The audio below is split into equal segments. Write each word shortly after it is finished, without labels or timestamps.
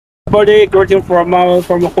everybody, greeting from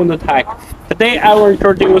Honda Tech. Today I will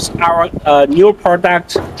introduce our new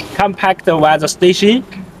product, compact weather station,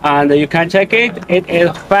 and you can check it. It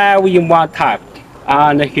is 5-in-1 type.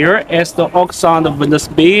 And here is the ultrasound with the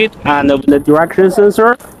speed and the direction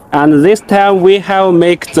sensor. And this time we have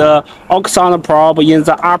make the ultrasound probe in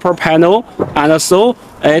the upper panel, and so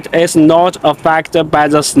it is not affected by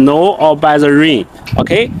the snow or by the rain.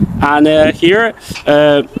 Okay, and here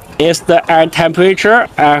is the air temperature,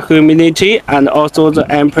 air humidity, and also the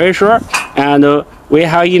air pressure. And we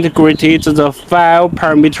have integrated the 5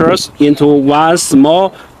 parameters into one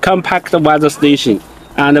small compact weather station.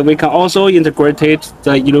 And we can also integrate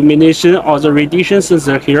the illumination or the radiation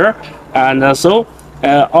sensor here. And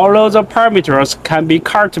all of the parameters can be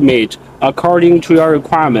customized according to your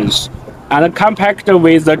requirements. And compact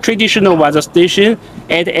with the traditional weather station,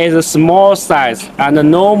 it is a small size and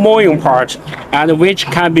no moving part, and which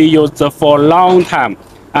can be used for a long time.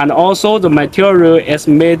 And also the material is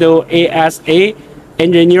made of ASA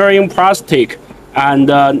engineering plastic, and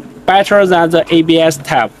better than the ABS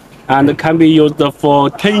type, and can be used for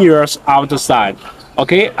 10 years outside.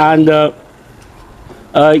 Okay, and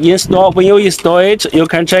when you install it, you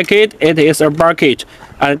can check it. It is a bucket,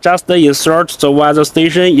 and just insert the weather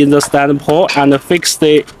station in the stand pole and fix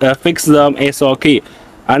them. It's okay.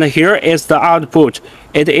 And here is the output.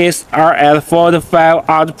 It is RS-485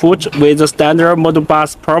 output with the standard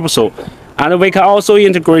Modbus proposal. And we can also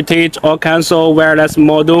integrate or cancel wireless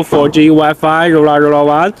module 4G Wi-Fi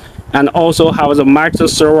LoRaWAN, and also have the master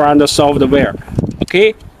server and the software.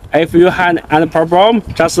 Okay. If you had any problem,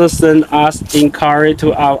 just send us inquiry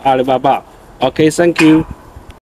to our Alibaba. Okay, thank you.